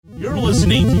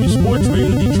listening to Sports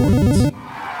Radio Detroit.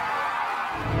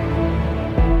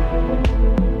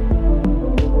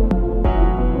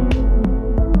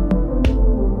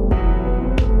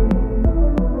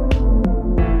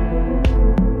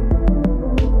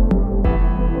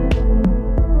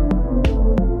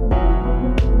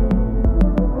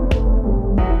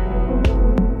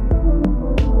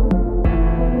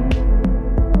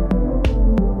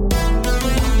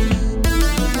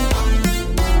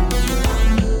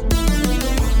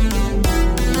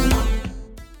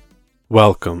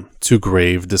 Welcome to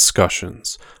Grave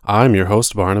Discussions. I'm your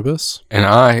host, Barnabas. And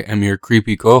I am your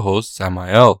creepy co-host,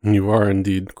 Samael. You are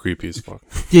indeed creepy as fuck.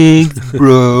 Thanks,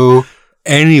 bro.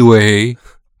 Anyway,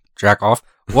 jack off.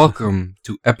 Welcome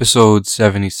to episode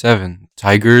 77.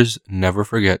 Tigers never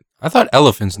forget. I thought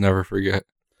elephants never forget.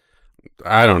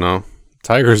 I don't know.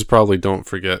 Tigers probably don't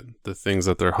forget the things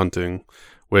that they're hunting,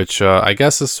 which I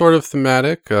guess is sort of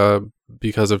thematic.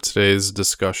 Because of today's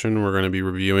discussion, we're going to be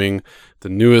reviewing the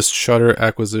newest Shudder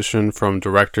acquisition from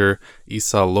director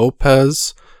Issa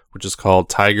López, which is called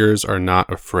Tigers Are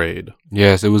Not Afraid.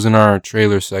 Yes, it was in our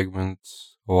trailer segment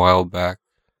a while back.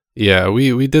 Yeah,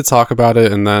 we did talk about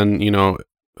it, and then,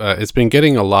 it's been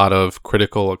getting a lot of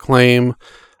critical acclaim,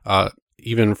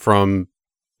 even from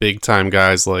big-time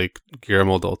guys like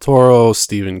Guillermo Del Toro,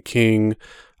 Stephen King,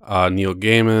 Neil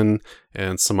Gaiman,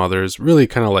 and some others, really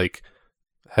kind of like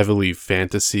heavily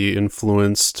fantasy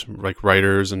influenced, like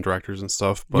writers and directors and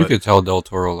stuff. But you could tell Del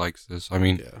Toro likes this. I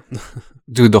mean, yeah.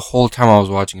 Dude, the whole time I was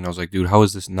watching it, I was like, dude, how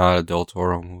is this not a Del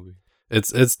Toro movie?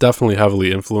 It's definitely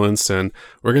heavily influenced, and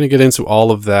we're going to get into all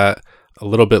of that a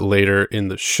little bit later in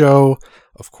the show.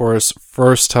 Of course,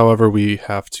 first, however, we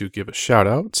have to give a shout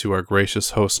out to our gracious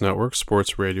host network,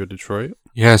 Sports Radio Detroit.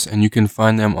 Yes, and you can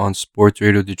find them on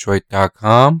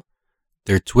sportsradiodetroit.com,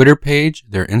 their Twitter page,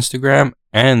 their Instagram,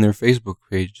 and their Facebook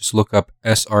page. Just look up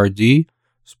SRD,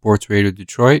 Sports Radio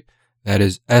Detroit. That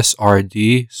is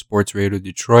SRD, Sports Radio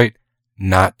Detroit,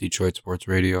 not Detroit Sports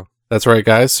Radio. That's right,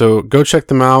 guys. So go check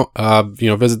them out.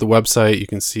 Visit the website. You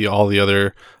can see all the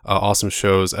other awesome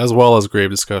shows as well as Grave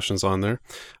Discussions on there.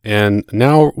 And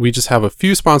now we just have a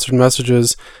few sponsored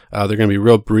messages. They're going to be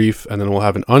real brief, and then we'll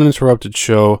have an uninterrupted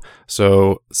show.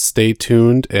 So stay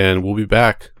tuned, and we'll be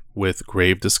back with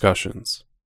Grave Discussions.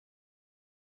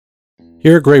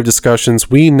 Here at Grave Discussions,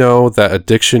 we know that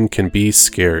addiction can be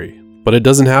scary, but it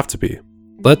doesn't have to be.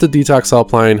 Let the Detox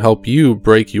Helpline help you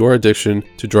break your addiction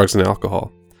to drugs and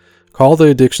alcohol. Call the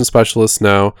addiction specialist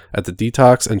now at the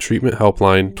Detox and Treatment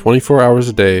Helpline 24 hours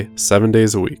a day, 7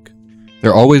 days a week.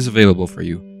 They're always available for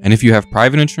you, and if you have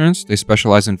private insurance, they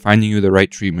specialize in finding you the right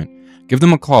treatment. Give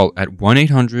them a call at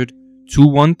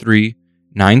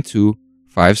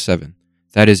 1-800-213-9257.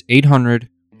 That is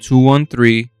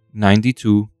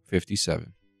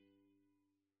 800-213-9257.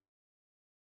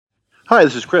 Hi,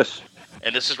 this is Chris.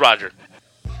 And this is Roger.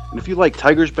 And if you like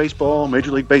Tigers baseball,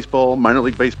 Major League Baseball, Minor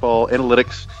League Baseball,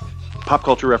 analytics, pop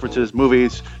culture references,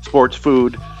 movies, sports,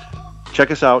 food,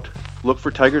 check us out. Look for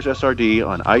Tigers SRD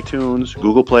on iTunes,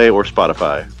 Google Play, or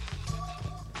Spotify.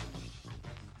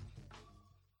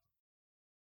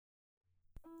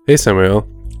 Hey, Samuel.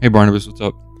 Hey, Barnabas, what's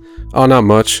up? Oh, not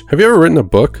much. Have you ever written a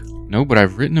book? No, but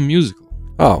I've written a musical.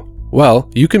 Oh,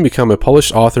 well, you can become a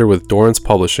published author with Dorrance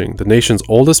Publishing, the nation's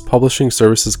oldest publishing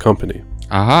services company.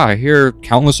 Aha, I hear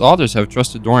countless authors have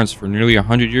trusted Dorrance for nearly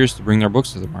 100 years to bring their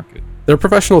books to the market. Their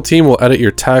professional team will edit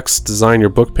your text, design your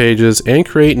book pages, and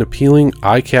create an appealing,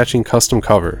 eye-catching custom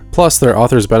cover. Plus, their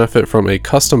authors benefit from a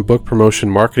custom book promotion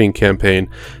marketing campaign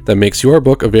that makes your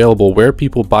book available where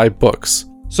people buy books.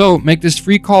 So, make this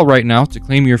free call right now to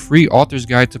claim your free author's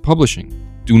guide to publishing.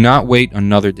 Do not wait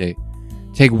another day.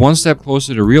 Take one step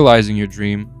closer to realizing your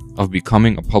dream of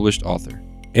becoming a published author.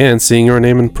 And seeing your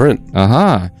name in print.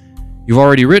 Aha! You've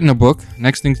already written a book.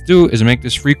 Next thing to do is make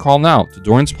this free call now to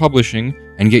Dorrance Publishing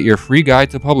and get your free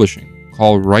guide to publishing.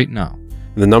 Call right now.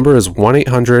 The number is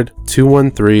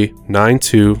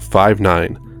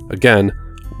 1-800-213-9259. Again,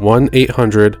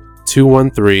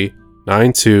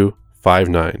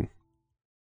 1-800-213-9259.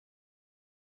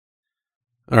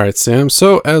 All right, Sam.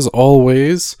 So, as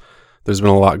always, there's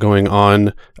been a lot going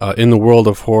on in the world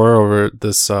of horror over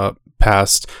this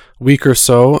past week or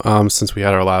so since we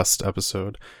had our last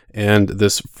episode. And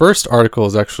this first article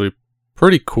is actually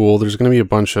pretty cool. There's going to be a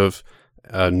bunch of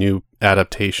new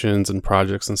adaptations and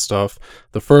projects and stuff.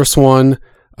 The first one,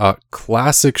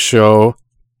 classic show,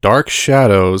 Dark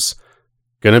Shadows,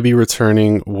 going to be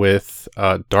returning with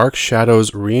Dark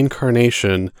Shadows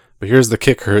Reincarnation. But here's the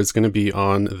kicker, it's going to be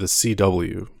on the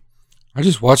CW. I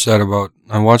just watched that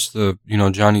I watched the,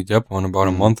 Johnny Depp one about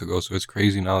a month ago, so it's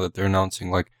crazy now that they're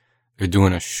announcing, like, they're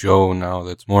doing a show now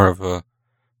that's more of a,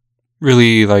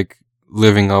 really like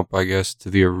living up, I guess, to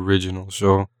the original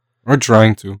show, or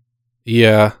trying to.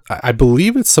 Yeah, I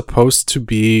believe it's supposed to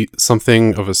be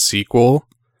something of a sequel,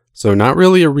 so not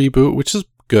really a reboot, which is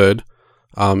good.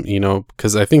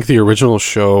 Because I think the original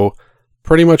show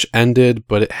pretty much ended,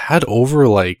 but it had over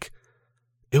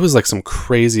it was like some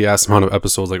crazy ass amount of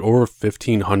episodes, like over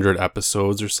 1,500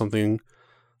 episodes or something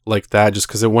like that, just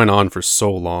because it went on for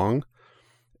so long.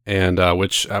 And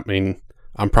which, I mean,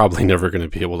 I'm probably never going to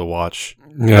be able to watch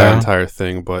that entire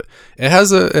thing, but it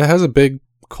has a big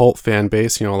cult fan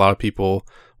base. A lot of people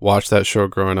watched that show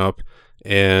growing up,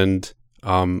 and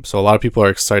so a lot of people are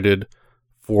excited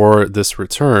for this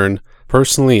return.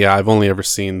 Personally, I've only ever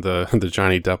seen the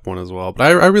Johnny Depp one as well, but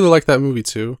I really like that movie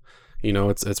too.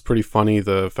 It's pretty funny.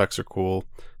 The effects are cool.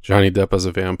 Johnny Depp as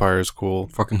a vampire is cool.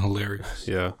 Fucking hilarious.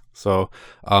 Yeah. So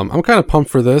I'm kind of pumped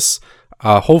for this.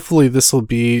 Hopefully this will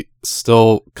be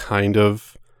still kind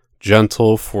of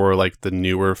gentle for like the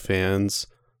newer fans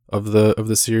of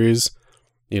the series,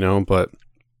 but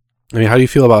I mean, how do you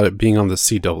feel about it being on the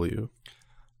CW?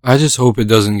 I just hope it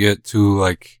doesn't get too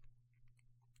like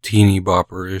teeny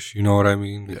bopper-ish, you know what I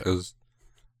mean? Because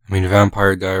I mean,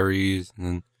 Vampire Diaries and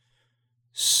then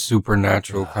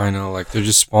Supernatural kind of like they're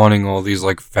just spawning all these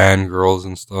like fangirls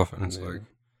and stuff, and it's like,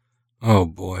 oh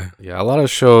boy. Yeah, a lot of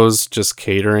shows just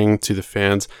catering to the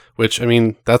fans, which I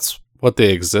mean, that's what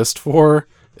they exist for,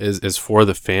 is for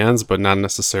the fans, but not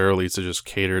necessarily to just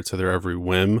cater to their every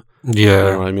whim. Yeah.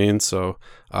 You know what I mean? So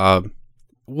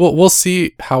we'll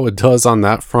see how it does on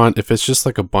that front. If it's just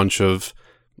like a bunch of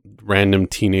random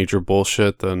teenager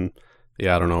bullshit, then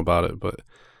yeah, I don't know about it, but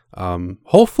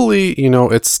hopefully,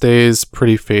 it stays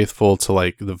pretty faithful to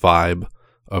like the vibe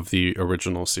of the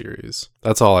original series.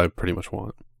 That's all I pretty much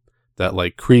want. That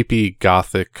like creepy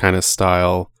gothic kind of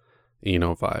style,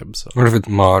 vibe. So. What if it's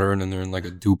modern and they're in like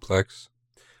a duplex?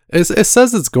 It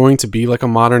says it's going to be like a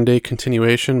modern day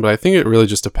continuation, but I think it really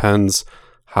just depends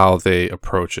how they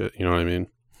approach it. You know what I mean?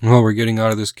 Well, we're getting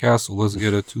out of this castle. Let's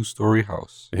get a 2-story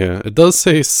house. Yeah, it does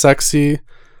say sexy.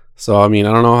 So, I mean,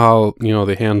 I don't know how,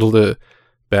 they handled it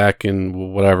back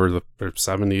in whatever, the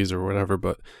 70s or whatever,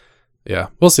 but yeah,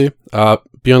 we'll see.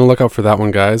 Be on the lookout for that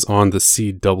one, guys, on the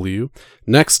CW.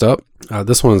 Next up,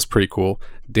 this one is pretty cool.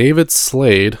 David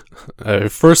Slade. I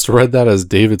first read that as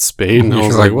David Spade, and I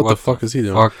was like, what the fuck is he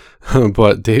doing?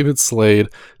 But David Slade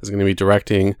is going to be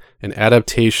directing an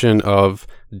adaptation of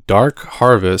Dark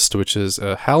Harvest, which is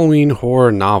a Halloween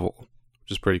horror novel,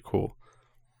 which is pretty cool.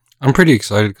 I'm pretty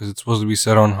excited because it's supposed to be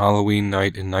set on Halloween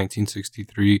night in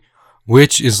 1963,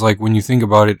 which is like, when you think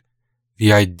about it,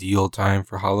 the ideal time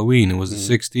for Halloween. It was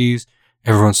the 60s.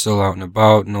 Everyone's still out and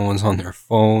about. No one's on their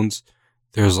phones.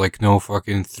 There's like no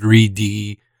fucking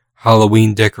 3D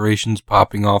Halloween decorations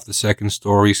popping off the second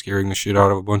story, scaring the shit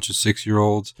out of a bunch of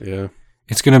 6-year-olds. Yeah.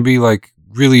 It's going to be like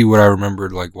really what I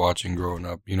remembered like watching growing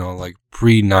up, like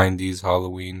pre-90s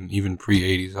Halloween, even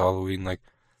pre-80s Halloween, like,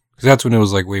 because that's when it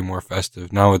was like way more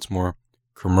festive. Now it's more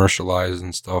commercialized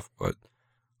and stuff, but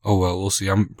oh well, we'll see.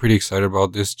 I'm pretty excited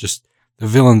about this. Just the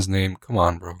villain's name. Come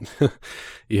on, bro.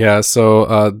 Yeah,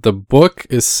 so the book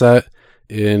is set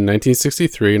in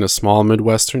 1963 in a small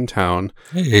Midwestern town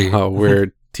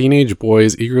where teenage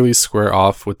boys eagerly square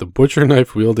off with the butcher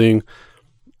knife wielding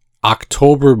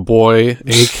October Boy,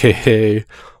 a.k.a.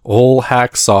 Old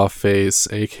Hacksaw Face,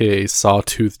 a.k.a.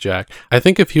 Sawtooth Jack. I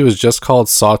think if he was just called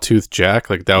Sawtooth Jack,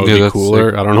 like that would be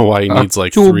cooler. Sick. I don't know why he needs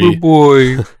like October 3.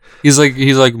 Boy. He's like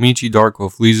Michi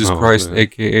Darko, Jesus Christ,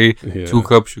 aka Two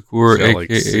Cup Shakur, aka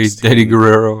like Daddy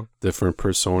Guerrero. Different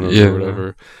personas or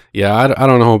whatever. Yeah, I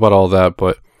don't know about all that,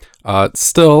 but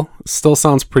still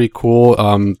sounds pretty cool.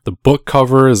 The book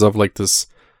cover is of like this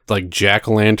like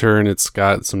jack-o'-lantern. It's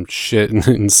got some shit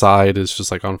inside. It's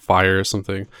just like on fire or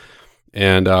something.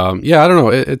 And yeah, I don't know.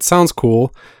 It sounds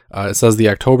cool. It says the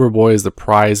October Boy is the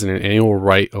prize in an annual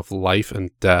rite of life and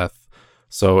death.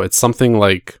 So it's something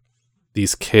like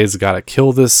these kids got to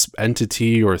kill this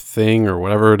entity or thing or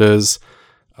whatever it is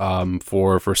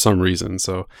for some reason.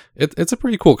 So it's a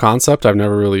pretty cool concept. I've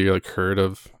never really like heard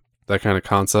of that kind of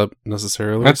concept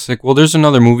necessarily. That's sick. Well, there's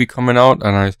another movie coming out,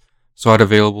 and I saw it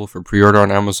available for pre-order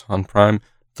on Amazon Prime.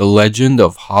 The Legend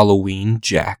of Halloween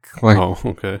Jack. Like, oh,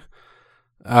 okay.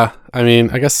 I mean,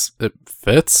 I guess it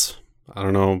fits. I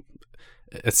don't know.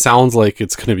 It sounds like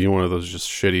it's going to be one of those just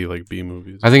shitty, like, B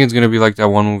movies. I think it's going to be like that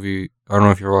one movie. I don't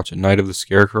know if you're watching Night of the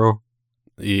Scarecrow.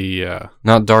 Yeah.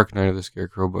 Not Dark Night of the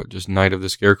Scarecrow, but just Night of the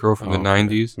Scarecrow from the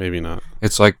 90s. Maybe not.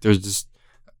 It's like there's just...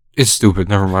 It's stupid.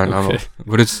 Never mind. I don't know.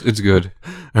 But it's good.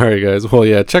 All right, guys. Well,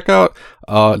 yeah, check out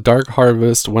Dark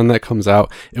Harvest when that comes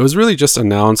out. It was really just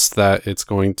announced that it's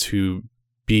going to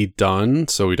be done,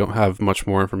 so we don't have much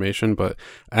more information, but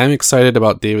I'm excited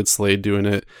about David Slade doing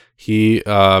it. He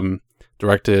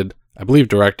directed,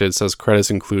 says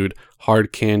credits include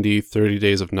Hard Candy, 30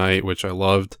 Days of Night, which I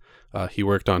loved. He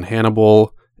worked on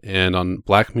Hannibal and on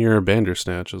Black Mirror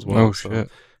Bandersnatch as well. Oh,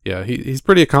 shit. Yeah, he's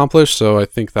pretty accomplished, so I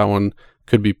think that one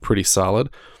could be pretty solid.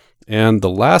 And the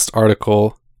last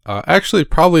article actually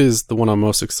probably is the one I'm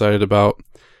most excited about.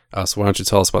 So why don't you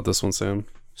tell us about this one, Sam?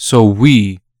 So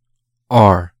we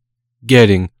are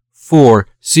getting 4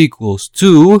 sequels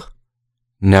to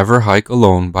Never Hike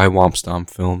Alone by Womp Stomp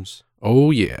Films.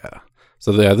 Oh, yeah.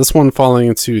 So yeah, this one falling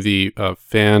into the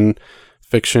fan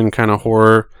fiction kind of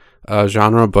horror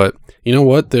genre, but you know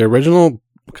what? The original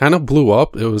kind of blew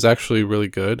up. It was actually really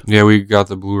good. Yeah, we got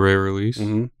the Blu-ray release.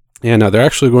 Mm-hmm. Yeah, no, they're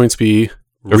actually going to be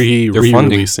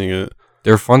re-releasing it.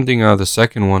 They're funding the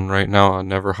second one right now,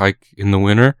 Never Hike in the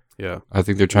Winter. Yeah. I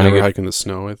think they're trying Never to Hike in the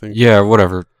Snow, I think. Yeah,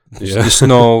 whatever. Yeah. The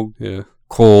snow, yeah.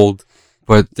 cold,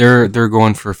 but they're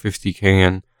going for $50K,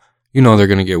 and you know they're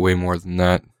going to get way more than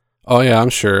that. Oh, yeah, I'm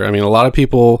sure. I mean, a lot of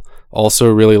people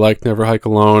also really like Never Hike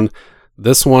Alone.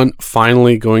 This one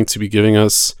finally going to be giving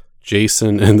us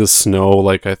Jason in the snow,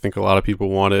 like I think a lot of people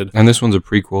wanted. And this one's a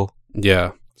prequel.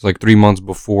 Yeah. It's like 3 months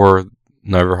before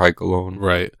Never Hike Alone.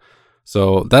 Right.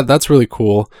 So that's really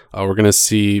cool. We're going to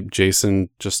see Jason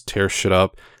just tear shit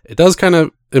up. It does kind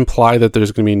of imply that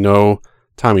there's going to be no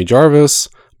Tommy Jarvis,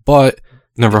 but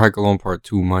Never Hike Alone Part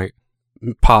 2 might.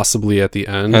 Possibly at the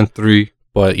end. And 3.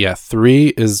 But yeah, 3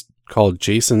 is called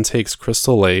Jason Takes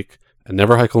Crystal Lake, and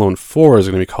Never Hike Alone 4 is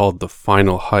going to be called The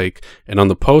Final Hike. And on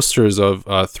the posters of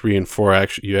 3 and 4,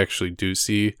 you actually do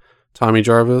see Tommy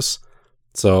Jarvis.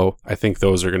 So I think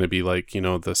those are going to be like, you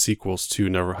know, the sequels to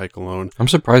Never Hike Alone. I'm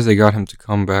surprised they got him to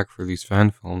come back for these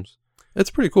fan films. It's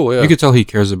pretty cool, yeah. You could tell he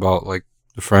cares about like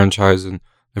the franchise and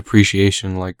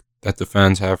appreciation like that the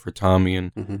fans have for Tommy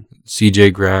and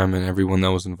CJ Graham and everyone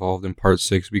that was involved in Part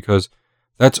 6, because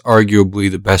that's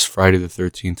arguably the best Friday the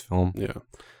 13th film. Yeah.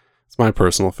 It's my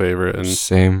personal favorite, and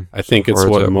same. I think it's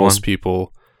what most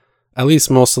people, at least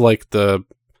most of like the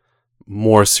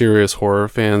more serious horror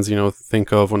fans, you know,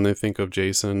 think of when they think of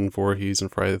Jason Voorhees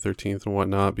and Friday the 13th and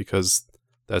whatnot, because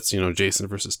that's, you know, Jason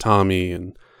versus Tommy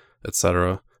and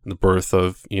etc. And the birth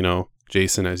of, you know,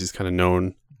 Jason as he's kind of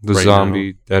known. The right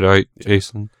zombie, Deadite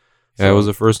Jason. Yeah, So, it was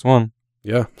the first one.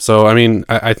 Yeah. So, I mean,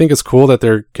 I think it's cool that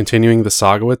they're continuing the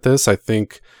saga with this. I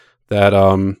think that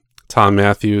Tom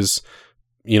Matthews,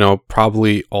 you know,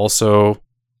 probably also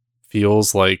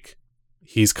feels like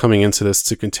he's coming into this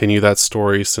to continue that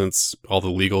story, since all the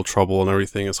legal trouble and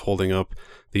everything is holding up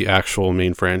the actual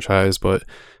main franchise. But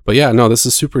yeah, no, this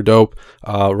is super dope.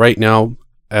 Right now,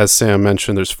 as Sam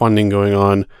mentioned, there's funding going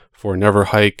on for Never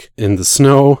Hike in the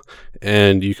Snow,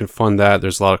 and you can fund that.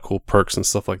 There's a lot of cool perks and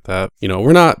stuff like that. You know,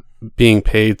 we're not being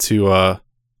paid to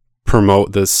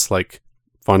promote this like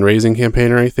fundraising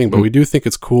campaign or anything, but we do think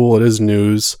it's cool. It is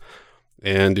news,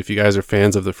 and if you guys are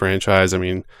fans of the franchise, I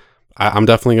mean, I'm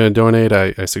definitely going to donate.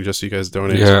 I suggest you guys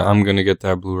donate. Yeah, I'm going to get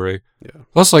that Blu-ray. Yeah.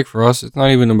 Plus, like, for us, it's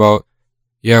not even about,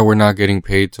 yeah, we're not getting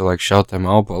paid to, like, shout them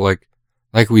out, but,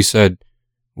 like we said,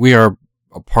 we are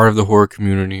a part of the horror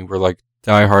community. We're, like,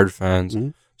 diehard fans. Mm-hmm.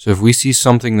 So if we see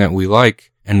something that we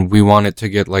like and we want it to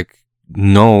get, like,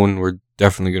 known, we're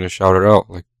definitely going to shout it out.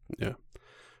 Like, yeah,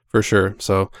 for sure.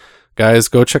 So, guys,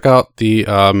 go check out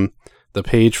the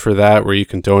page for that where you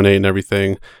can donate and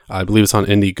everything. I believe it's on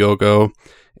Indiegogo.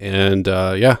 And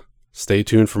yeah, stay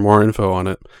tuned for more info on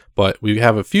it. But we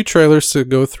have a few trailers to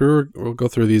go through. We'll go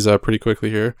through these pretty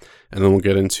quickly here, and then we'll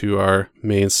get into our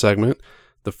main segment.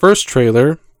 The first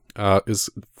trailer is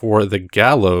for The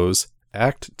Gallows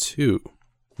Act 2.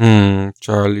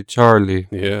 Charlie.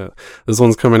 Yeah. This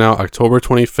one's coming out October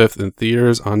 25th in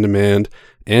theaters, on demand,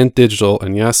 and digital.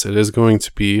 And yes, it is going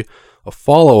to be a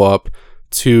follow-up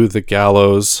to The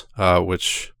Gallows,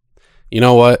 which, you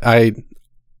know what, a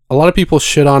lot of people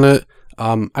shit on it.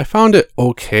 I found it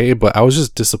okay, but I was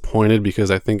just disappointed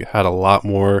because I think it had a lot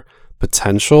more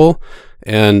potential.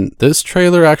 And this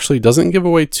trailer actually doesn't give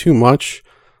away too much.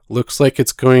 Looks like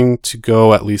it's going to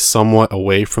go at least somewhat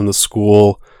away from the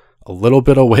school, a little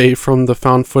bit away from the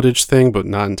found footage thing, but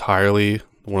not entirely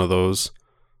one of those.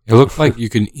 It looked like you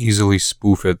can easily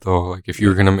spoof it, though. Like, if you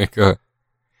were going to make a...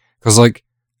 Because, like,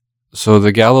 so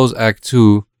The Gallows Act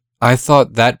 2... I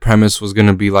thought that premise was going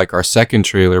to be like our second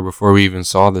trailer before we even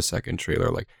saw the second trailer.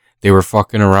 Like, they were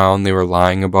fucking around, they were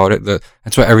lying about it.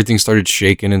 That's why everything started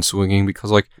shaking and swinging,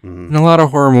 because like in a lot of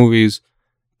horror movies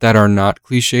that are not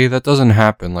cliche, that doesn't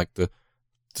happen. Like the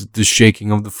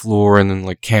shaking of the floor and then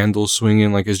like candles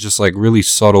swinging, like it's just like really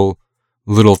subtle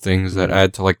little things that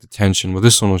add to like the tension. But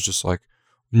this one was just like,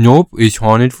 nope, it's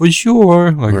haunted for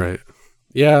sure. Like, right.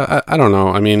 Yeah, I don't know.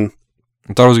 I mean,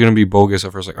 I thought it was going to be bogus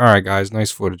at first. Like, all right, guys,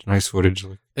 nice footage.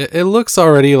 Like, it looks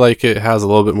already like it has a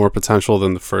little bit more potential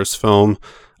than the first film.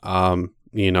 From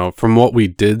what we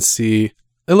did see,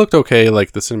 it looked okay.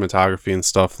 Like, the cinematography and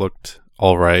stuff looked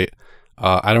all right.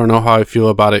 I don't know how I feel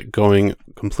about it going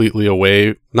completely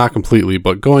away. Not completely,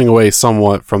 but going away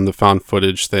somewhat from the found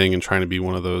footage thing and trying to be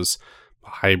one of those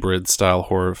hybrid style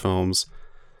horror films.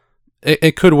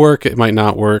 It could work. It might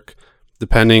not work,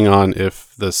 depending on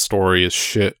if the story is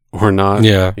shit or not.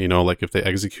 Yeah. Like if they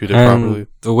execute it properly.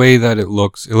 The way that it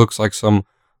looks like some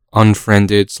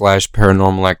unfriended /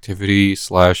 paranormal activity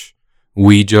 /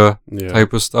 Ouija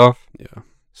type of stuff. Yeah.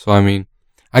 So, I mean,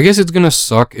 I guess it's going to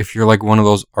suck if you're like one of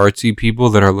those artsy people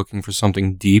that are looking for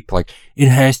something deep. Like, it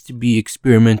has to be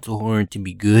experimental horror to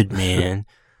be good, man.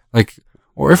 Like,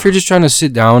 or if you're just trying to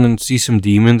sit down and see some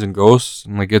demons and ghosts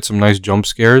and like get some nice jump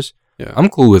scares. Yeah. I'm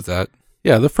cool with that.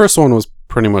 Yeah, the first one was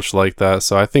pretty much like that,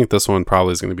 so I think this one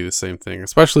probably is going to be the same thing,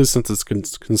 especially since it's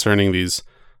concerning these,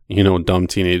 dumb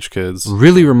teenage kids.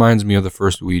 Really reminds me of the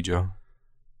first Ouija.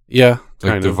 Yeah,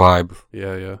 like kind the of. vibe.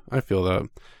 Yeah, I feel that.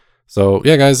 So,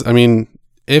 yeah, guys, I mean,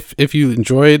 if you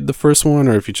enjoyed the first one,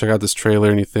 or if you check out this trailer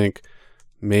and you think,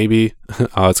 maybe,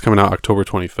 it's coming out October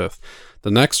 25th. The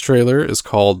next trailer is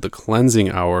called The Cleansing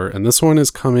Hour, and this one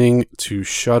is coming to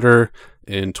Shudder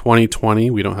in 2020.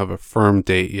 We don't have a firm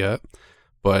date yet,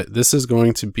 but this is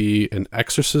going to be an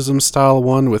exorcism style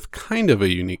one with kind of a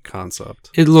unique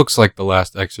concept. It looks like The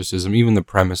Last Exorcism, even the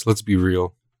premise. Let's be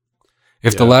real.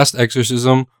 If The Last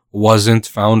Exorcism wasn't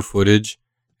found footage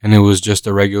and it was just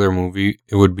a regular movie,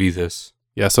 it would be this.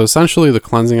 Yeah, so essentially The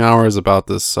Cleansing Hour is about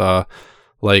this web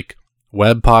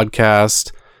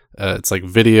podcast. It's like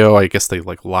video. I guess they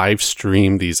like live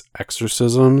stream these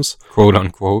exorcisms, quote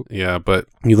unquote. Yeah, but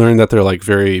you learn that they're like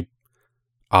very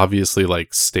obviously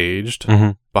like staged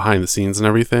behind the scenes and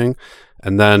everything.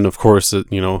 And then of course,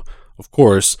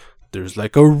 there's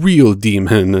like a real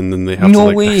demon, and then they have to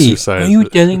like exorcise. Are you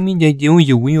telling me that there was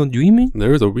a real demon?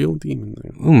 There's a real demon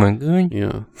there. Oh my god.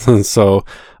 Yeah. So,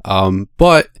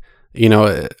 but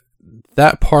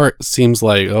that part seems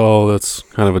like, oh, that's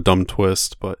kind of a dumb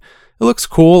twist, but it looks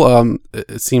cool.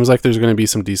 It seems like there's going to be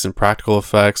some decent practical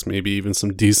effects, maybe even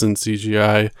some decent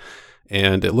CGI,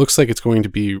 and it looks like it's going to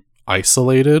be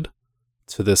isolated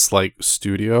to this like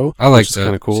studio. I like that.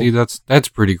 Kind of cool. See, that's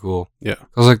pretty cool. Yeah,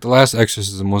 because like The Last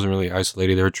Exorcism wasn't really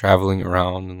isolated. They were traveling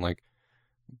around and like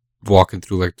walking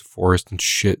through like the forest and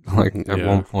shit. Like at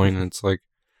one point, and it's like,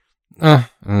 and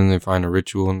then they find a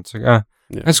ritual, and it's like,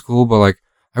 that's cool. But like,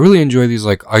 I really enjoy these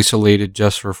like isolated,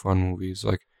 just for fun movies.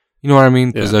 Like, you know what I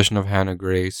mean? Yeah. Possession of Hannah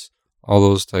Grace, all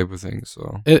those type of things.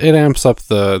 So it amps up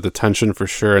the tension for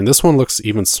sure. And this one looks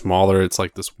even smaller. It's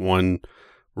like this one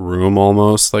room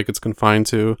almost, like it's confined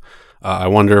to. I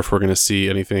wonder if we're going to see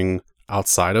anything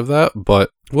outside of that, but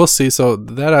we'll see. So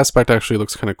that aspect actually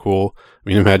looks kind of cool. I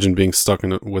mean, imagine being stuck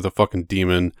with a fucking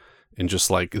demon in just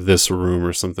like this room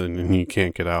or something, and you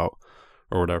can't get out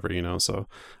or whatever, So,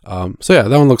 yeah,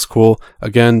 that one looks cool.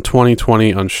 Again,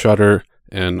 2020 on Shudder.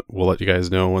 And we'll let you guys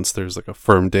know once there's like a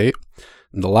firm date.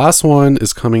 And the last one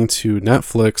is coming to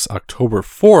Netflix October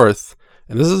 4th.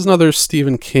 And this is another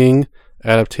Stephen King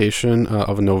adaptation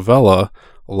of a novella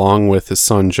along with his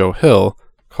son Joe Hill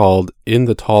called In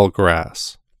the Tall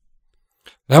Grass.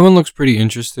 That one looks pretty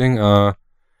interesting.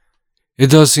 It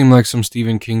does seem like some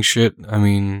Stephen King shit. I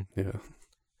mean,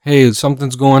 hey,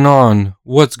 something's going on.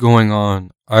 What's going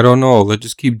on? I don't know. Let's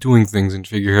just keep doing things and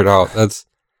figure it out. That's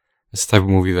the type of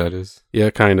movie that is.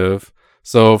 Yeah, kind of.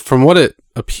 So from what it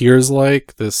appears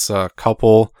like, this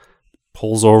couple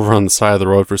pulls over on the side of the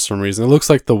road for some reason. It looks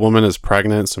like the woman is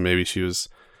pregnant, so maybe she was,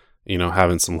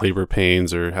 having some labor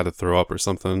pains or had to throw up or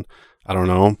something. I don't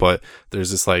know, but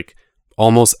there's this like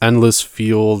almost endless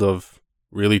field of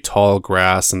really tall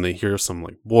grass, and they hear some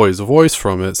like boy's voice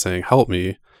from it saying, "Help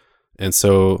me." And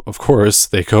so, of course,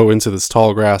 they go into this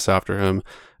tall grass after him,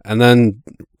 and then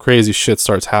crazy shit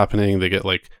starts happening. They get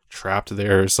like trapped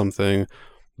there or something,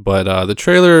 but the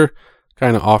trailer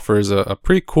kind of offers a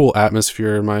pretty cool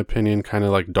atmosphere, in my opinion, kind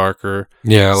of like darker,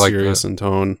 like serious in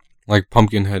tone, like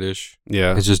Pumpkinhead-ish.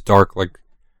 Yeah, it's just dark, like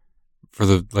for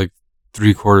the like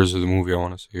 3/4 of the movie, I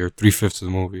want to say, or 3/5 of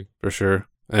the movie for sure.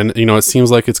 And it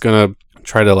seems like it's gonna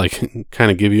try to like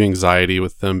kind of give you anxiety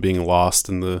with them being lost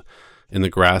in the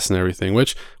grass and everything,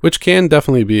 which can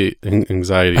definitely be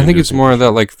anxiety. I think it's more of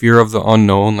that like fear of the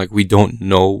unknown, like we don't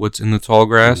know what's in the tall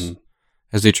grass,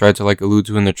 as they tried to like allude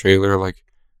to in the trailer. Like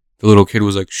the little kid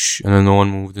was like shh, and then no one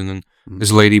moved, and then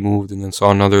this lady moved, and then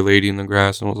saw another lady in the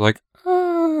grass and was like,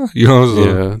 So.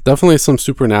 Yeah, definitely some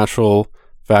supernatural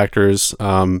factors.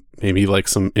 Maybe like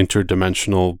some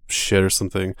interdimensional shit or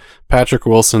something. Patrick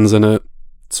Wilson's in it,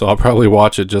 so I'll probably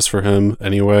watch it just for him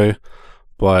anyway.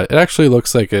 But it actually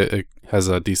looks like it has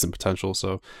a decent potential.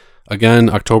 So again,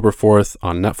 October 4th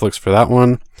on Netflix for that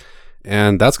one.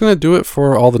 And that's going to do it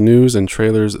for all the news and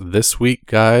trailers this week,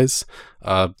 guys.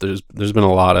 There's been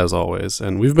a lot, as always.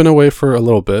 And we've been away for a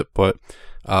little bit, but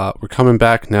we're coming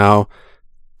back now.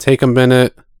 Take a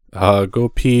minute, go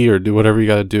pee or do whatever you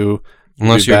got to do.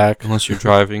 Unless you're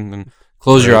driving, then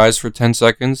close your eyes for 10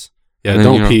 seconds. Yeah, then,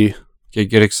 don't pee.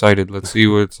 Get excited. Let's see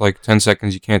what it's like. 10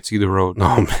 seconds, you can't see the road.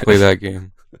 No, man. Play that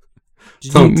game.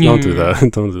 Don't do that.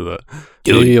 Don't do that.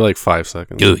 Maybe like 5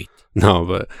 seconds. Do it. No,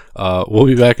 but we'll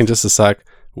be back in just a sec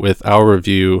with our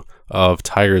review of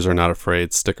Tigers Are Not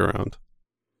Afraid. Stick around.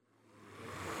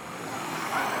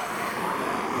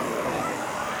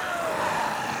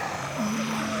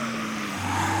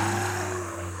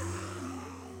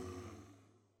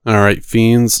 All right,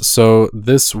 fiends. So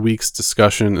this week's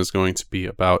discussion is going to be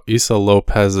about Issa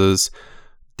López's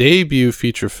debut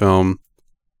feature film,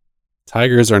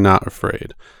 Tigers Are Not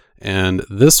Afraid. And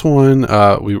this one,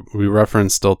 we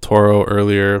referenced Del Toro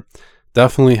earlier,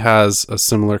 definitely has a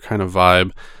similar kind of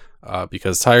vibe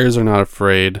because Tigers Are Not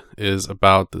Afraid is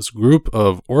about this group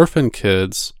of orphan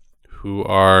kids who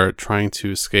are trying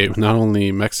to escape not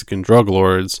only Mexican drug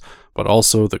lords, but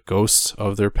also the ghosts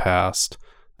of their past.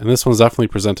 And this one's definitely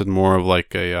presented more of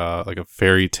like a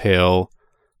fairy tale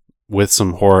with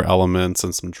some horror elements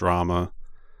and some drama.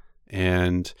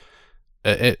 And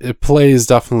it plays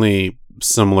definitely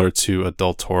similar to a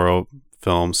Del Toro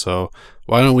film, so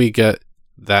why don't we get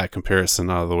that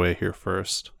comparison out of the way here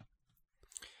first?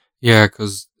 Yeah,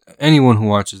 because anyone who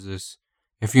watches this,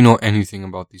 if you know anything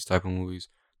about these type of movies,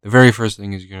 the very first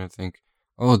thing is you're going to think,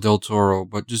 oh, Del Toro,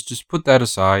 but just put that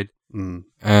aside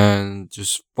and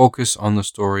just focus on the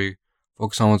story,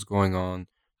 focus on what's going on.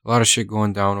 A lot of shit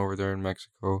going down over there in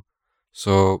Mexico.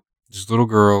 So this little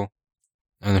girl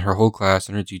and her whole class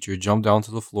and her teacher jump down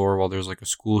to the floor while there's like a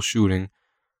school shooting.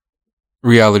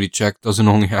 Reality check, doesn't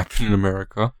only happen in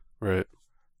America. Right.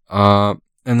 And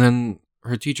then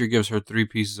her teacher gives her 3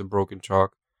 pieces of broken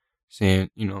chalk saying,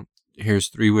 here's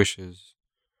 3 wishes.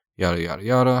 Yada, yada,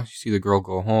 yada. You see the girl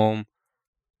go home.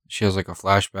 She has like a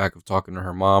flashback of talking to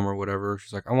her mom or whatever.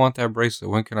 She's like, I want that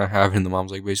bracelet. When can I have it? And the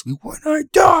mom's like, basically, when I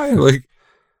die. Like,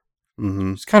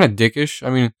 It's kind of dickish. I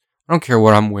mean, I don't care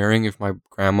what I'm wearing if my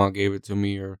grandma gave it to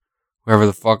me or whoever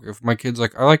the fuck. If my kid's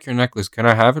like, I like your necklace. Can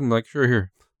I have it? I'm like, sure,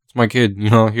 here. It's my kid.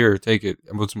 Here, take it.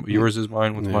 What's yours is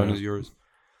mine. What's mine is yours.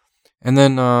 And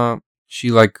then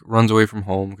she like runs away from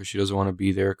home because she doesn't want to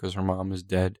be there because her mom is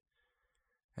dead.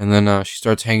 And then she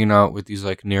starts hanging out with these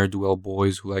like ne'er-do-well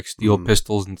boys who like steal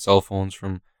pistols and cell phones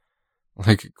from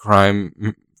like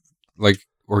crime, like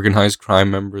organized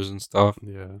crime members and stuff.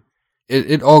 Yeah.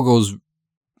 It all goes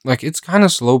like it's kind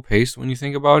of slow paced when you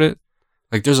think about it.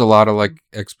 Like there's a lot of like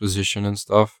exposition and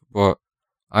stuff, but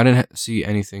I didn't see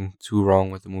anything too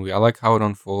wrong with the movie. I like how it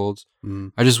unfolds.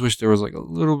 I just wish there was like a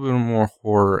little bit more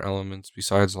horror elements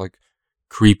besides like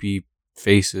creepy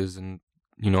faces and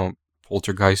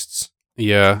poltergeists.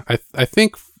 Yeah, I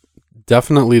think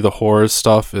definitely the horror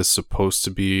stuff is supposed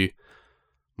to be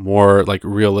more like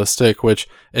realistic, which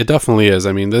it definitely is.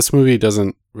 I mean, this movie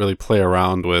doesn't really play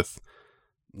around with,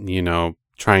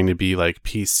 trying to be like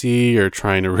PC or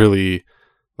trying to really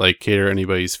like cater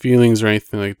anybody's feelings or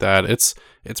anything like that. It's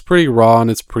pretty raw and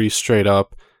it's pretty straight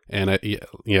up. And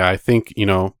I think,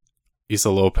 Issa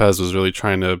López was really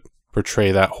trying to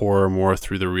portray that horror more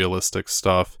through the realistic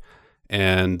stuff.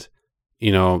 And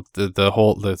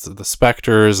the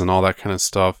specters and all that kind of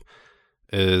stuff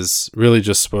is really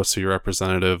just supposed to be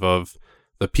representative of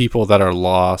the people that are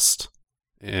lost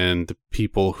and the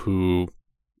people who,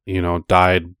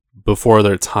 died before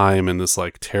their time in this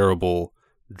like terrible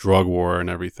drug war and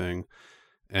everything.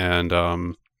 And,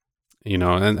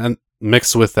 and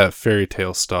mixed with that fairy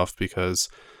tale stuff, because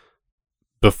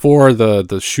before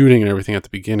the shooting and everything at the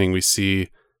beginning, we see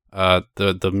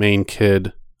the main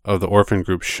kid of the orphan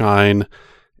group shine,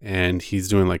 and he's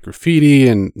doing like graffiti,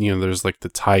 and there's like the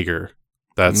tiger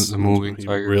that's the moving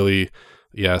tiger, really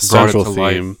central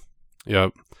theme life,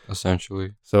 yep,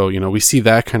 essentially. So we see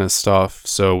that kind of stuff,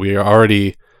 so we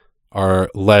already are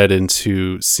led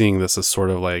into seeing this as sort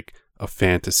of like a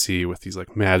fantasy with these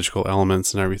like magical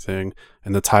elements and everything,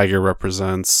 and the tiger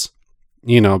represents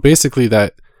basically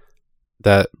that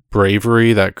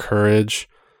bravery, that courage,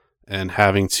 and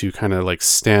having to kind of like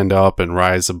stand up and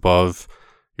rise above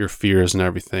your fears and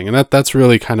everything. And that's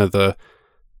really kind of the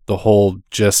whole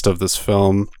gist of this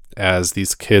film, as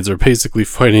these kids are basically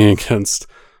fighting against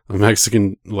a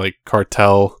Mexican like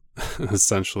cartel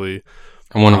essentially.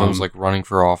 And one of them's like running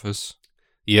for office.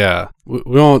 Yeah, we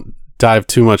won't dive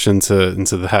too much into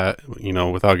that,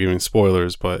 without giving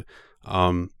spoilers, but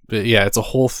yeah, it's a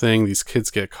whole thing. These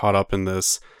kids get caught up in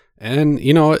this, and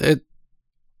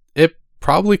it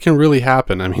probably can really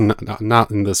happen. I mean,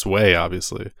 not in this way,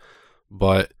 obviously,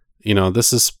 but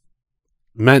this is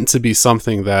meant to be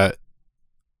something that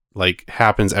like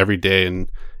happens every day in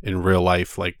real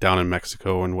life, like down in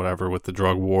Mexico and whatever with the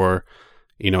drug war.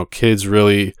 Kids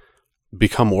really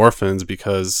become orphans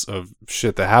because of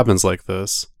shit that happens like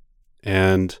this.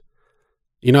 And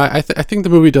I think the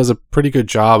movie does a pretty good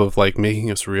job of like making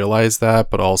us realize that,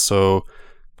 but also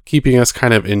keeping us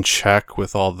kind of in check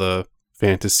with all the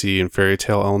fantasy and fairy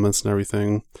tale elements and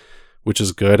everything, which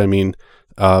is good. I mean,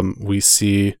 we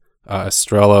see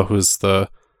Estrella, who's the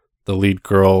lead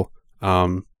girl.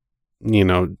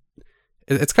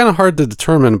 It's kind of hard to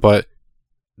determine, but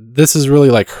this is really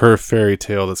like her fairy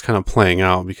tale that's kind of playing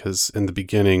out, because in the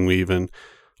beginning we even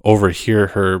overhear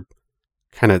her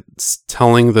kind of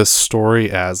telling this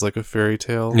story as like a fairy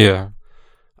tale. Yeah.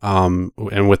 And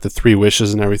with the 3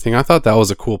 wishes and everything, I thought that was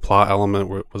a cool plot element,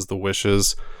 where it was the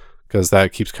wishes, because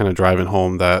that keeps kind of driving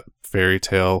home that fairy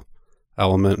tale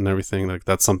element and everything. Like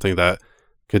that's something that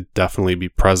could definitely be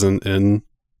present in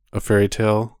a fairy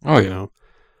tale. Oh yeah.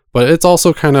 But it's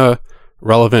also kind of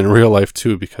relevant in real life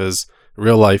too, because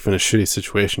real life in a shitty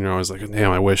situation, you're always like,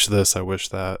 damn, I wish this, I wish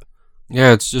that.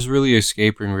 Yeah, it's just really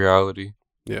escaping reality.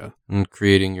 Yeah. And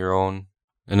creating your own,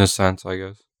 in a sense, I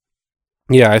guess.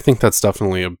 Yeah, I think that's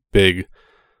definitely a big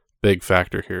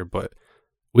factor here. But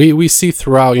we see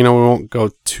throughout, we won't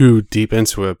go too deep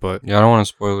into it, but yeah, I don't want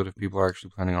to spoil it if people are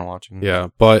actually planning on watching it. Yeah,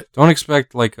 but don't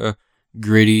expect like a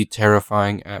gritty,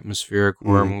 terrifying, atmospheric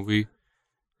horror movie.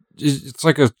 It's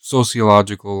like a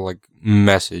sociological like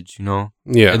message,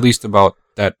 Yeah. At least about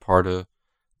that part of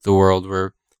the world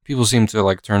where people seem to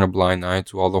like turn a blind eye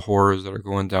to all the horrors that are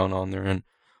going down on there, and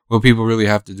what people really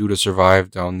have to do to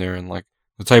survive down there, and like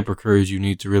the type of courage you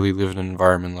need to really live in an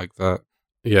environment like that.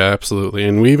 Yeah, absolutely.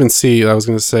 And we even see, I was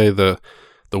going to say, the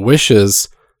wishes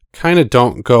kind of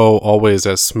don't go always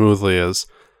as smoothly as,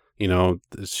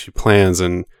 she plans.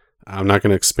 And I'm not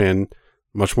going to expand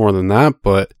much more than that,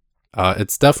 but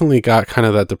it's definitely got kind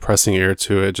of that depressing air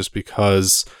to it, just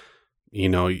because,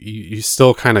 you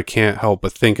still kind of can't help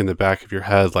but think in the back of your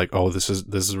head, like, oh, this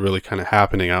is really kind of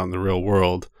happening out in the real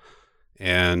world.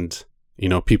 And,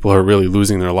 people are really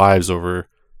losing their lives over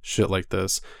shit like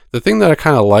this. The thing that I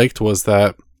kind of liked was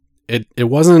that it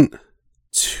wasn't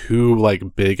too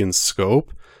like big in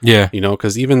scope. Yeah.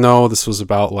 Because even though this was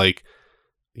about like,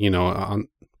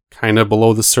 kind of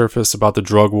below the surface about the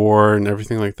drug war and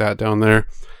everything like that down there,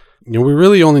 we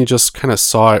really only just kind of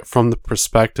saw it from the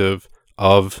perspective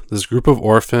of this group of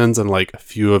orphans and like a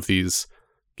few of these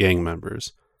gang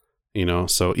members,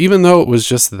 so even though it was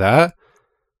just that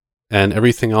and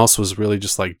everything else was really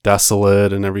just like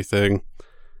desolate and everything,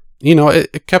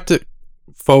 it kept it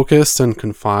focused and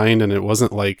confined, and it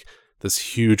wasn't like this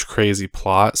huge crazy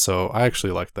plot. So I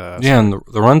actually liked that. Yeah, and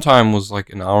the runtime was like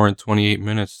an hour and 28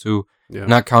 minutes too. Yeah.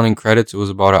 Not counting credits, it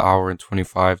was about an hour and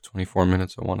 24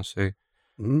 minutes, I want to say.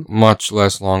 Mm-hmm. Much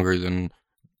less longer than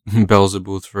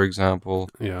Beelzebub, for example.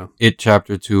 Yeah. It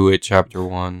Chapter 2, It Chapter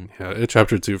 1. Yeah, It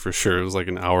Chapter 2 for sure. It was like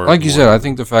an hour. Like you said, I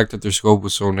think the fact that their scope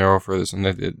was so narrow for this, and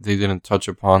that they didn't touch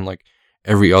upon like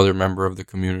every other member of the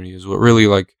community, is what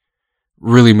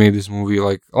really made this movie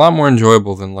like a lot more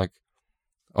enjoyable than like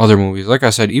other movies. Like I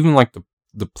said, even like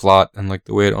the plot and like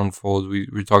the way it unfolds. We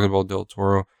were talking about Del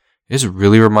Toro. This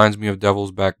really reminds me of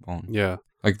Devil's Backbone. Yeah.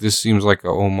 Like this seems like a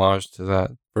homage to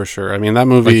that. For sure. I mean, that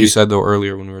movie, like you said though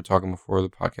earlier when we were talking before the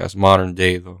podcast, modern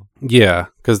day though. Yeah,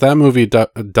 because that movie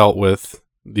dealt with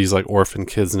these like orphan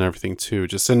kids and everything too,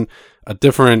 just in a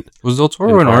different was Del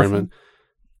Toro an orphan?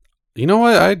 You know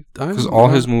what? Because all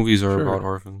his movies are about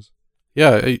orphans.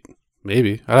 Yeah,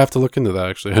 maybe I'd have to look into that.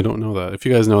 Actually, I don't know that. If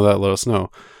you guys know that, let us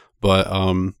know. But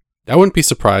I wouldn't be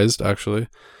surprised actually.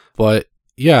 But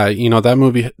yeah, that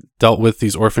movie dealt with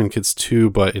these orphan kids too,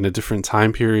 but in a different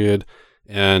time period.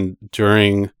 And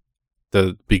during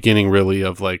the beginning, really,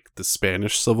 of like the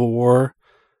Spanish Civil War.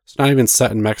 It's not even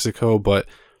set in Mexico, but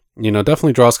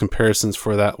definitely draws comparisons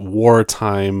for that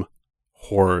wartime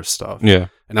horror stuff. Yeah.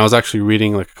 And I was actually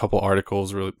reading like a couple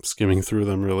articles, really skimming through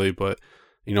them, really, but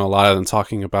a lot of them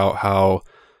talking about how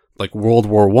like World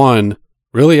War I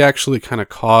really actually kind of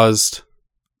caused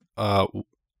a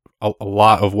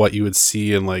lot of what you would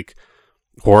see in like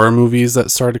horror movies that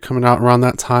started coming out around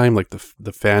that time, like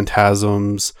the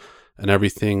phantasms and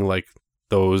everything, like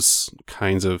those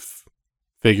kinds of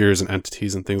figures and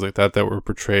entities and things like that were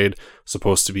portrayed,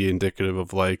 supposed to be indicative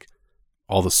of like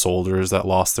all the soldiers that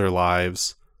lost their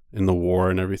lives in the war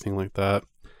and everything like that,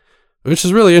 which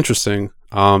is really interesting.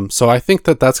 So I think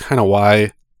that that's kind of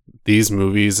why these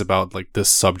movies about like this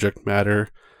subject matter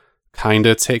kind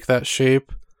of take that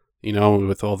shape, you know,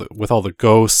 with all the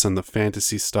ghosts and the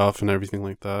fantasy stuff and everything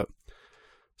like that.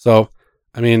 So,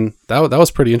 I mean, that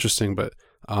was pretty interesting. But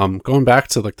going back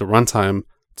to like the runtime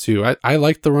too, I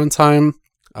liked the runtime,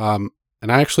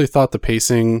 and I actually thought the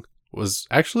pacing was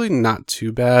actually not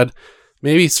too bad.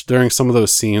 Maybe during some of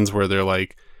those scenes where they're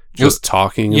like just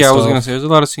talking. Yeah, I was gonna say there's a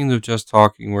lot of scenes of just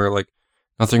talking where like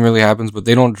nothing really happens, but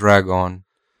they don't drag on.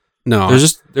 No,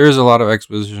 there's a lot of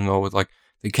exposition though with like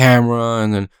the camera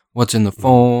and then what's in the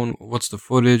phone, what's the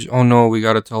footage. Oh no, we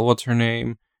gotta tell what's her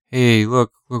name. Hey,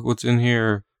 look what's in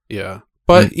here. Yeah,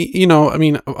 but you know, I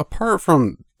mean, apart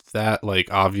from that,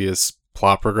 like obvious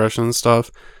plot progression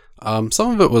stuff,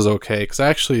 some of it was okay because I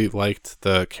actually liked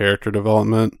the character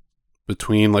development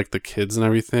between like the kids and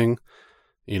everything.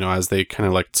 You know, as they kind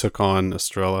of like took on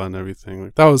Estrella and everything.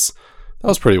 Like that was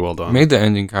pretty well done. Made the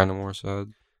ending kind of more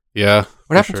sad. Yeah.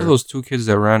 What happened to those two kids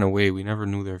that ran away? We never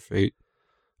knew their fate.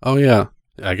 Oh yeah,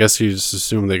 I guess you just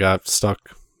assume they got stuck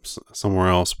somewhere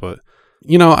else. But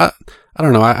you know, I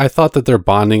don't know. I thought that their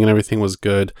bonding and everything was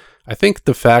good. I think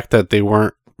the fact that they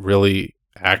weren't really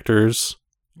actors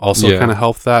also kind of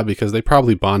helped that because they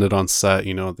probably bonded on set.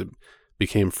 You know, they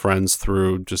became friends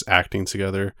through just acting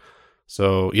together.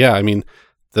 So yeah, I mean,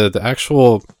 the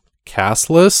actual cast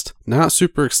list not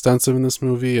super extensive in this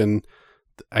movie, and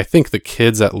I think the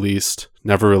kids at least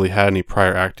never really had any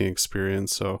prior acting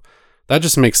experience, so that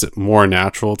just makes it more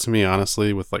natural to me,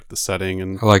 honestly, with like the setting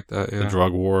and I like that, the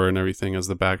drug war and everything as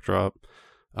the backdrop.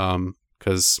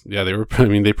 Because yeah,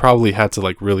 they probably had to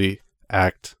like really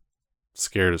act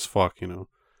scared as fuck, you know.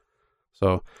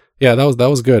 So yeah, that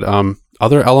was good.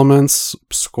 Other elements,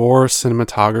 score,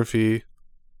 cinematography.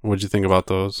 What'd you think about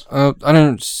those? I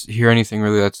didn't hear anything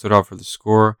really that stood out for the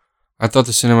score. I thought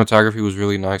the cinematography was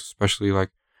really nice, especially like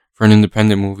for an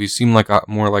independent movie. It seemed like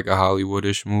more like a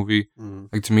Hollywood-ish movie.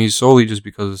 Like to me, solely just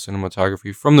because of the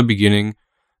cinematography. From the beginning,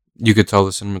 you could tell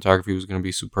the cinematography was going to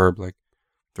be superb. Like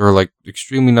there were like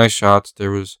extremely nice shots.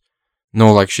 There was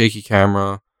no like shaky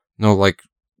camera, no like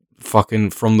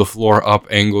fucking from the floor up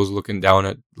angles looking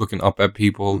up at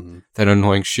people. That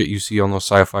annoying shit you see on those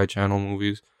sci-fi channel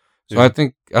movies. So I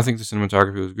think the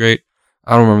cinematography was great.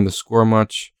 I don't remember the score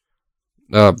much.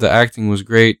 The acting was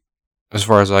great, as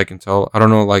far as I can tell. I don't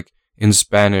know, like in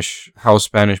Spanish, how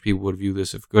Spanish people would view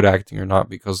this, if good acting or not,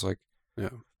 because like,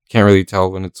 can't really tell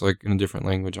when it's like in a different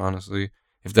language. Honestly,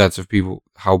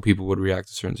 how people would react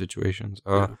to certain situations.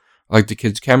 I like the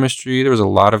kids' chemistry. There was a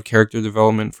lot of character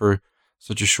development for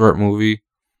such a short movie,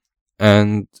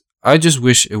 and I just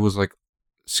wish it was like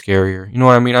scarier. You know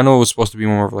what I mean? I know it was supposed to be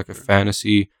more of like a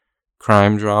fantasy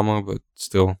crime drama, but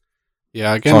still,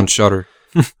 yeah, again, it's on Shudder.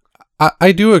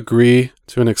 I do agree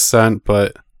to an extent,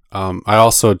 but I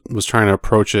also was trying to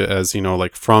approach it as, you know,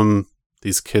 like from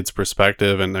these kids'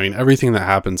 perspective, and I mean everything that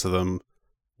happened to them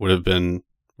would have been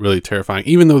really terrifying,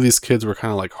 even though these kids were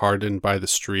kind of like hardened by the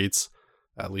streets,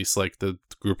 at least like the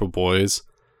group of boys.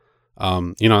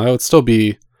 You know, that would still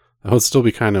be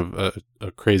kind of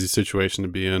a crazy situation to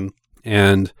be in,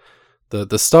 and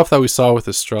the stuff that we saw with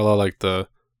Estrella, like the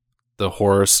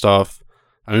horror stuff.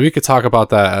 I mean, we could talk about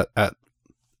that at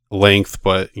length,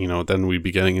 but you know, then we'd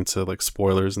be getting into like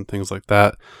spoilers and things like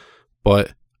that.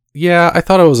 But yeah, I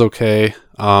thought it was okay.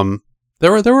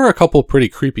 There were a couple pretty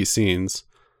creepy scenes,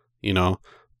 you know,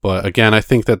 but again, I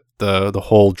think that the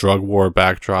whole drug war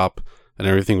backdrop and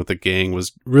everything with the gang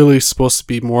was really supposed to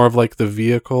be more of like the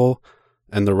vehicle,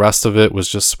 and the rest of it was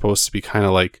just supposed to be kind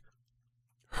of like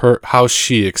how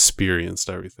she experienced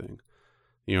everything.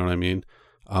 You know what I mean?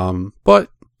 But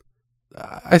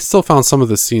I still found some of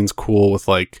the scenes cool with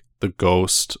like the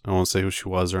ghost. I won't say who she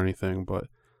was or anything, but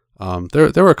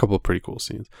there were a couple of pretty cool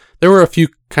scenes. There were a few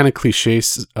kind of cliche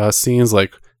scenes,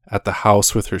 like at the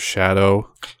house with her shadow.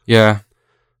 Yeah,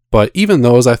 but even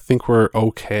those I think were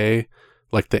okay.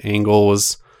 Like the angle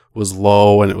was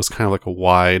low and it was kind of like a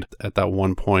wide at that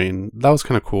one point. That was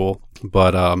kind of cool.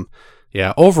 But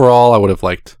yeah, overall I would have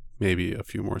liked maybe a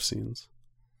few more scenes.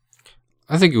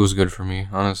 I think it was good for me,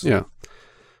 honestly.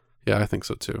 Yeah, I think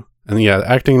so too. And yeah, the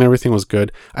acting and everything was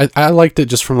good. I liked it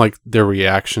just from like their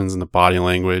reactions and the body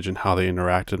language and how they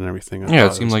interacted and everything. Yeah,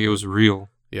 it seemed like it was real.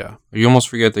 Yeah. You almost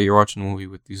forget that you're watching a movie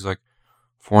with these like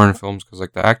foreign films, because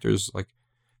like the actors like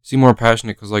seem more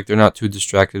passionate because like they're not too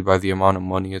distracted by the amount of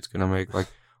money it's gonna make. Like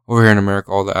over here in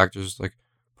America, all the actors like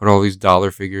put all these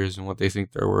dollar figures and what they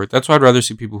think they're worth. That's why I'd rather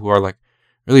see people who are like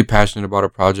really passionate about a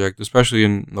project, especially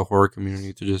in the horror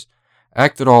community, to just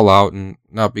act it all out and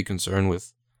not be concerned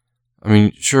with I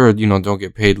mean, sure, don't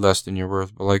get paid less than you're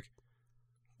worth, but like,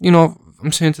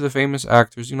 I'm saying to the famous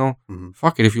actors,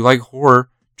 fuck it. If you like horror,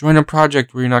 join a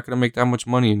project where you're not going to make that much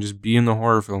money and just be in the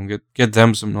horror film. Get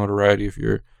them some notoriety if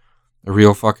you're a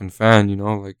real fucking fan,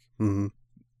 like. Mm-hmm.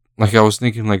 Like, I was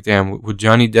thinking, like, damn, would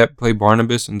Johnny Depp play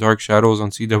Barnabas in Dark Shadows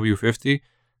on CW50?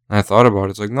 And I thought about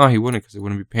it. It's like, no, he wouldn't, because they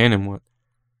wouldn't be paying him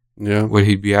what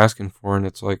he'd be asking for. And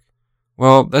it's like,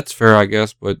 well, that's fair, I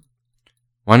guess, but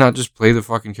why not just play the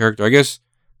fucking character? I guess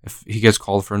if he gets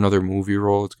called for another movie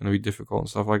role, it's going to be difficult and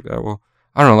stuff like that. Well,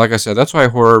 I don't know. Like I said, that's why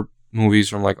horror movies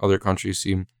from, like, other countries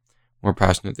seem more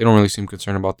passionate. They don't really seem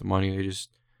concerned about the money. They just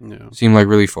seem like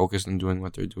really focused on doing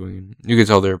what they're doing. You can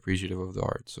tell they're appreciative of the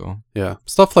art. So yeah,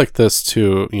 stuff like this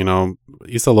too.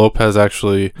 Issa López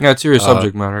actually. Yeah, it's serious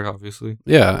subject matter, obviously.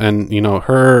 Yeah, and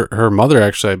her mother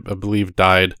actually, I believe,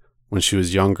 died when she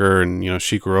was younger, and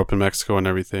she grew up in Mexico and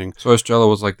everything. So Estrella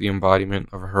was like the embodiment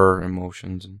of her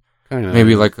emotions, and Kinda,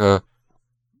 maybe like a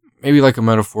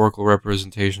metaphorical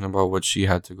representation about what she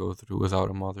had to go through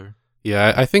without a mother.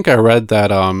 Yeah, I think I read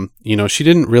that she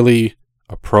didn't really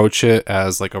approach it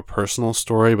as like a personal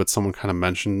story, but someone kind of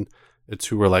mentioned it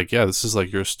to her, like, yeah, this is like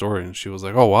your story, and she was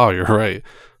like, oh wow, you're right.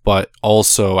 But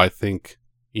also I think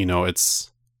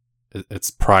it's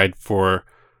pride for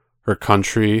her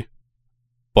country,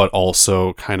 but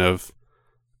also kind of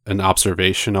an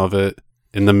observation of it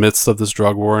in the midst of this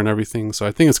drug war and everything. So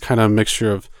I think it's kind of a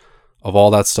mixture of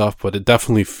all that stuff, but it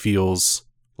definitely feels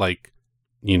like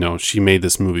she made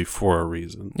this movie for a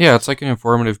reason. Yeah, it's like an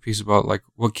informative piece about like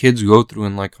what kids go through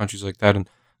in like countries like that and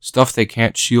stuff they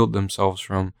can't shield themselves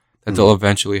from that they'll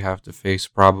eventually have to face,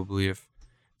 probably if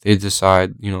they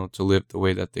decide, to live the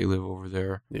way that they live over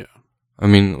there. Yeah. I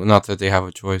mean, not that they have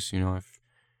a choice, if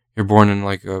you're born in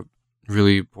like a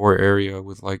really poor area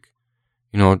with like,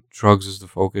 drugs is the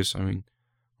focus. I mean,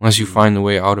 unless you find the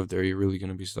way out of there, you're really going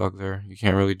to be stuck there. You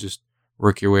can't really just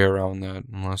work your way around that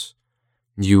unless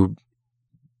you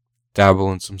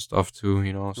dabble in some stuff too,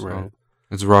 so right.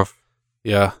 It's rough.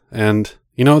 Yeah, and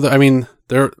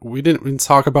we didn't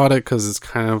talk about it because it's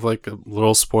kind of like a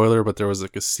little spoiler, but there was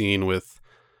like a scene with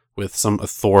some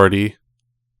authority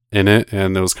in it,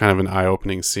 and it was kind of an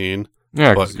eye-opening scene.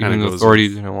 Yeah, because even the authority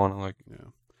didn't want to like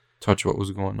touch what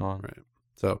was going on. Right.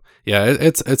 So yeah,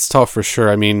 it's tough for sure.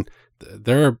 I mean,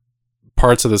 there are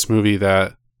parts of this movie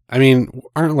that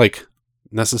aren't like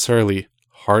necessarily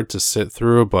hard to sit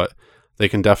through, but they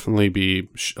can definitely be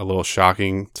a little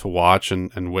shocking to watch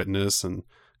and witness and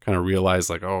kind of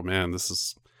realize like, oh man, this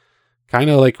is kind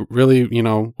of like really,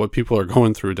 what people are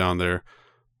going through down there.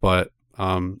 But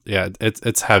yeah,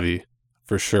 it's heavy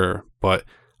for sure. But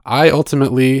I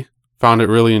ultimately found it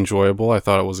really enjoyable. I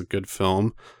thought it was a good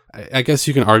film. I guess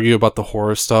you can argue about the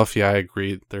horror stuff. Yeah, I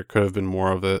agree. There could have been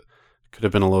more of it. Could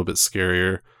have been a little bit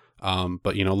scarier.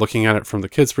 But looking at it from the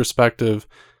kids' perspective,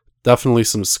 definitely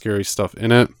some scary stuff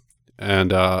in it.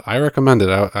 And I recommend it.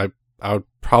 I would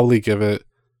probably give it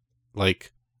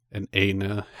like an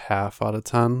 8.5 out of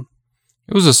 10.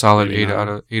 It was a solid 8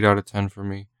 out of 10 for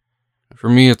me. For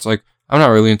me, it's like I'm not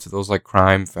really into those like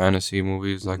crime fantasy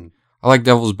movies. Like I like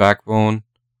Devil's Backbone,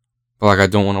 but like I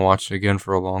don't want to watch it again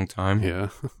for a long time. Yeah.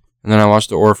 And then I watched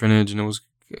The Orphanage, and it was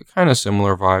kind of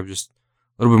similar vibe, just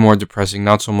a little bit more depressing.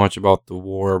 Not so much about the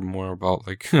war, more about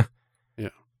like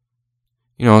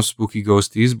spooky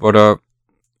ghosties. But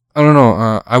I don't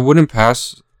know. I wouldn't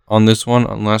pass on this one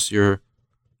unless you're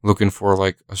looking for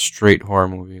like a straight horror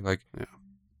movie. Like,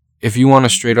 if you want a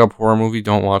straight up horror movie,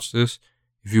 don't watch this.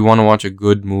 If you want to watch a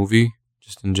good movie,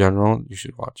 just in general, you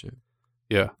should watch it.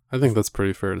 Yeah, I think that's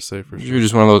pretty fair to say for sure. You're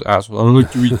just one of those assholes. I don't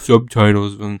like to read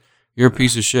subtitles, and you're a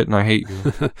piece of shit, and I hate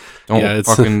you. Don't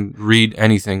fucking read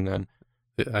anything then.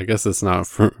 I guess it's not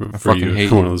for you.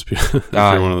 Hate one of those people. If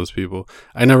you're one of those people.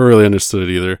 I never really understood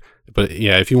it either. But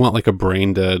yeah, if you want like a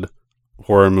brain dead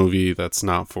horror movie that's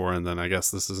not foreign, then I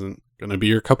guess this isn't going to be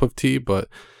your cup of tea. But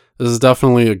this is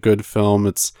definitely a good film.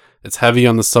 It's heavy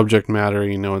on the subject matter.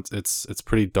 It's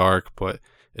pretty dark, but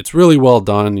it's really well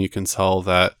done. You can tell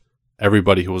that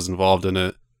everybody who was involved in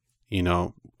it,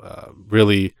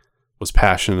 really was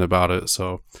passionate about it.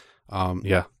 So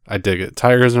yeah, I dig it.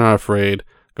 Tigers Are Not Afraid.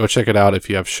 Go check it out if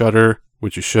you have Shudder,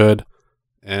 which you should.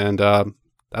 And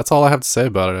that's all I have to say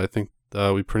about it. I think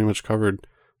we pretty much covered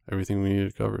everything we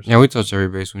needed to cover. So. Yeah, we touched every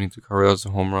base we need to cover. That's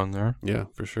a home run there. Yeah,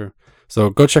 for sure. So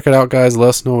go check it out, guys. Let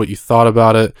us know what you thought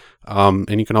about it.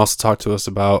 And you can also talk to us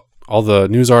about all the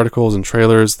news articles and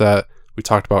trailers that we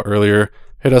talked about earlier.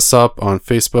 Hit us up on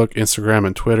Facebook, Instagram,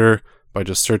 and Twitter by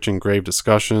just searching Grave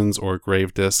Discussions or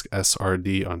Gravedisc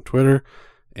SRD on Twitter.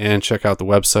 And check out the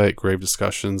website,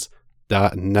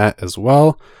 gravediscussions.net as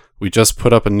well. We just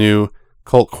put up a new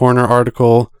Cult Corner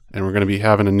article And we're going to be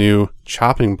having a new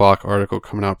chopping block article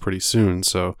coming out pretty soon,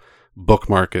 so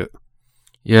bookmark it.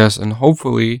 Yes, and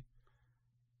hopefully,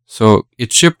 so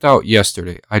it shipped out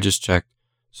yesterday. I just checked.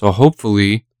 So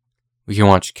hopefully we can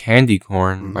watch Candy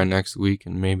Corn by next week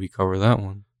and maybe cover that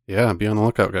one. Yeah, be on the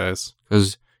lookout, guys.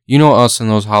 Because you know us and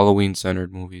those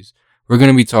Halloween-centered movies. We're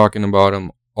going to be talking about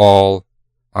them all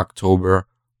October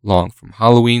long. From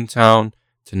Halloween Town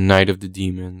to Night of the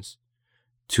Demons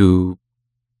to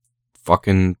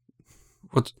fucking...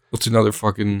 What's another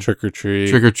fucking... Trick or Treat.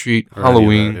 Trick or Treat,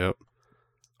 Halloween. Yep.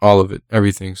 All of it,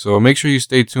 everything. So make sure you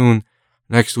stay tuned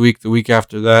next week, the week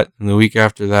after that, and the week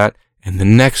after that, and the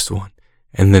next one,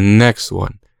 and the next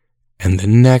one, and the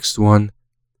next one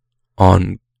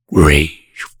on Grave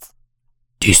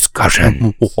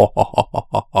Discussion. We're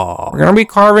going to be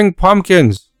carving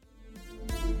pumpkins.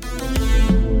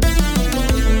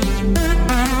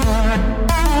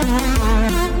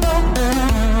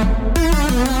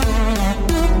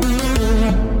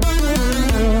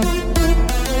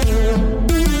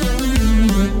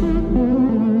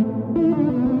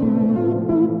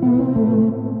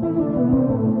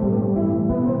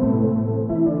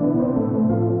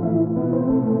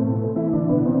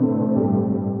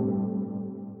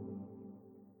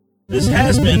 This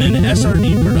has been an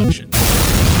SRD production.